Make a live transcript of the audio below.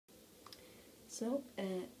So,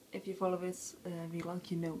 if you follow this vlog,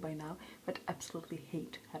 you know by now that I absolutely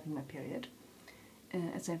hate having my period.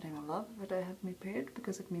 At the same time, I love that I have my period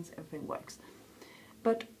because it means everything works.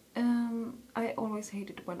 But I always hate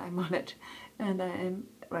it when I'm on it, and I am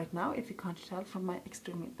right now, if you can't tell from my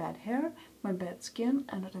extremely bad hair, my bad skin,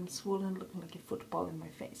 and that I'm swollen, looking like a football in my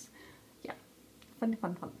face. Yeah, funny,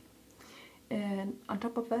 fun, fun. And on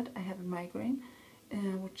top of that, I have a migraine,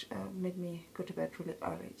 which made me go to bed really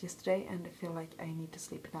early yesterday, and I feel like I need to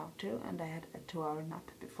sleep now too. And I had a 2-hour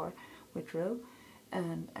nap before we drove,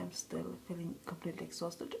 and I'm still feeling completely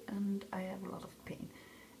exhausted, and I have a lot of pain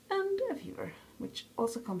and a fever, which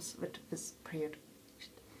also comes with this period,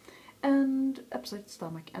 and upset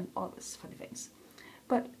stomach and all these funny things.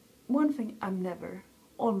 But one thing I'm never,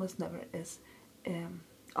 almost never, is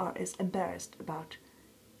embarrassed about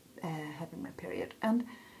having my period, and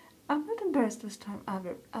I'm not embarrassed this time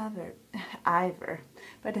either.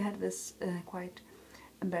 But I had this quite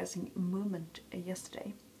embarrassing moment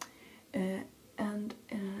yesterday, and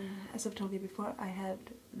as I've told you before, I had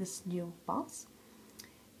this new boss.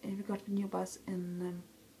 We got a new bus in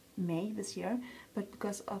May this year, but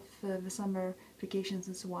because of the summer vacations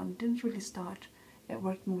and so on, didn't really start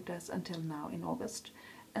working with us until now in August.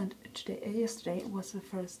 And yesterday was the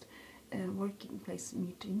first working place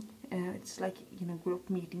meeting. It's like, you know, group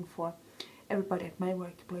meeting for everybody at my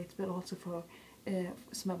workplace, but also for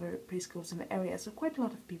some other preschools in the area. So quite a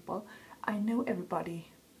lot of people. I know everybody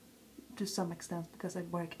to some extent because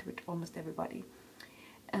I've worked with almost everybody,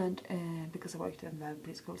 and because I worked in the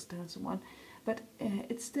preschools there and so on. But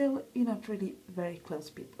it's still, you know, really very close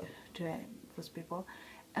people to those people.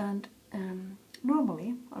 And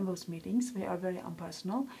normally on those meetings we are very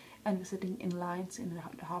impersonal, and we're sitting in lines in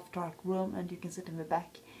a half dark room, and you can sit in the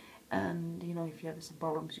back, and you know, if you have some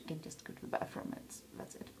problems you can just go to the bathroom.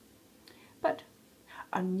 That's it. But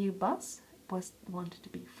our new boss wanted to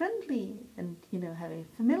be friendly and, you know, have a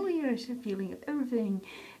familiar feeling of everything,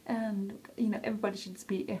 and you know, everybody should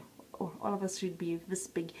be, or all of us should be this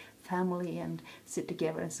big family and sit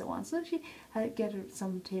together and so on. So she had gathered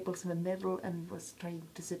some tables in the middle and was trying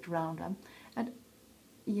to sit around them. And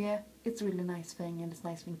yeah, it's a really nice thing, and it's a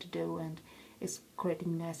nice thing to do, and it's creating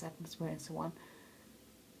a nice atmosphere and so on.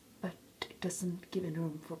 But it doesn't give any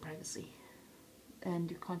room for privacy,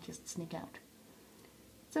 and you can't just sneak out.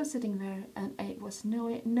 So I was sitting there, and I was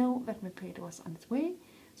know that my period was on its way,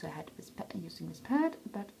 so I had using this pad.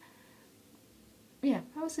 But yeah,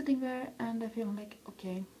 I was sitting there, and I feel like,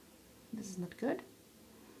 okay, this is not good.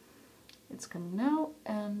 It's coming now,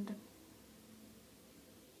 and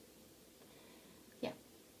yeah,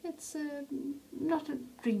 it's not a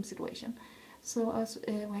dream situation. So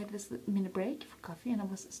I had this mini break for coffee, and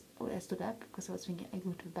I stood up because I was thinking I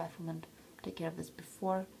go to the bathroom and take care of this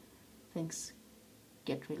before things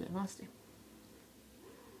get really nasty.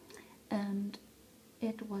 And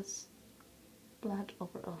it was blood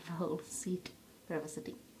over a whole seat where I was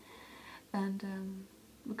sitting. And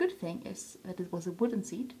the good thing is that it was a wooden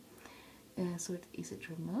seat, so it's easy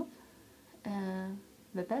to remove.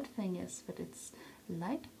 The bad thing is that it's a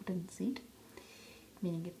light wooden seat,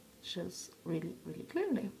 meaning it shows really, really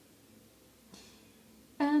clearly.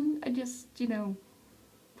 And I just, you know,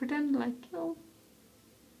 pretend like, oh,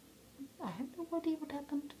 I have no idea what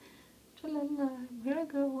happened. Here I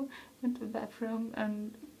go, went to the bathroom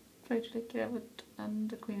and tried to take care of it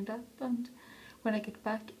and clean it up. And when I get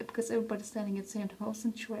back, because everybody's standing at the same time, I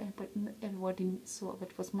wasn't sure everybody saw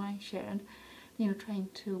that it was my share, and you know, trying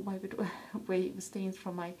to wipe it away the stains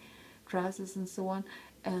from my trousers and so on,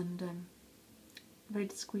 and very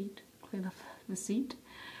discreet, clean up the seat.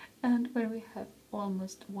 And when we have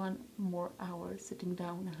almost 1 more hour sitting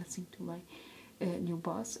down and listening to my new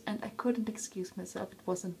boss, and I couldn't excuse myself, it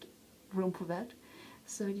wasn't room for that,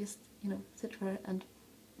 so I just, you know, sit there and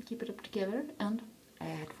keep it up together. And I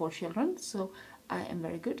had 4 children, so I am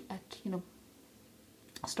very good at, you know,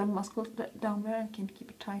 strong muscles down there. I can keep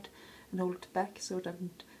it tight and hold it back so it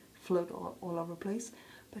doesn't float all over the place.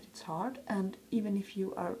 But it's hard, and even if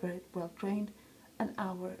you are very well trained, an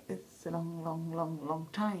hour is a long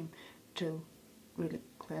time to really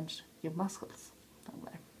clench your muscles down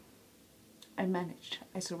there. I managed,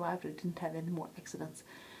 I survived, I didn't have any more accidents,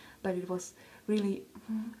 but it was really,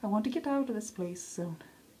 I want to get out of this place soon,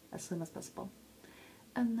 as soon as possible.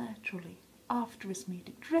 And naturally, after this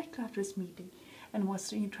meeting, directly after this meeting, and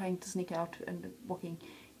was trying to sneak out and walking,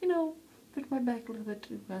 you know, put my back a little bit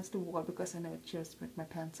against the wall because I know it just with my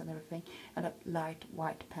pants and everything, and light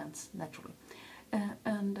white pants, naturally.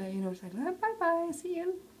 You know, said, bye bye, see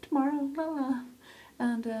you tomorrow, la la.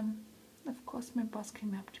 And of course my boss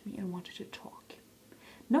came up to me and wanted to talk.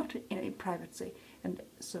 Not in a privacy, and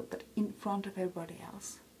so but in front of everybody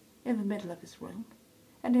else, in the middle of his room,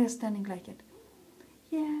 and they're standing like it.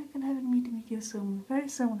 Yeah, I can have a meeting with you soon, very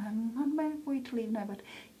soon. I'm on my way to leave now, but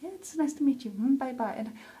yeah, it's nice to meet you. Bye bye.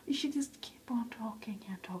 And she just keep on talking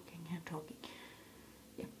and talking and talking.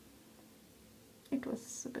 Yeah, it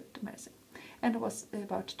was a bit embarrassing. And I was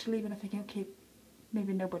about to leave, and I thinking, okay,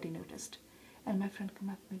 maybe nobody noticed. And my friend come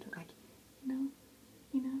up to me like,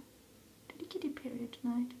 you know, did you get your period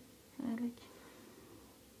tonight? And I like,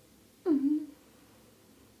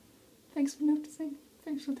 thanks for noticing.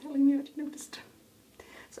 Thanks for telling me what you noticed.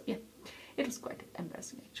 So yeah, it was quite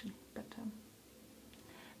embarrassing actually, but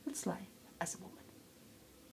that's life as a woman.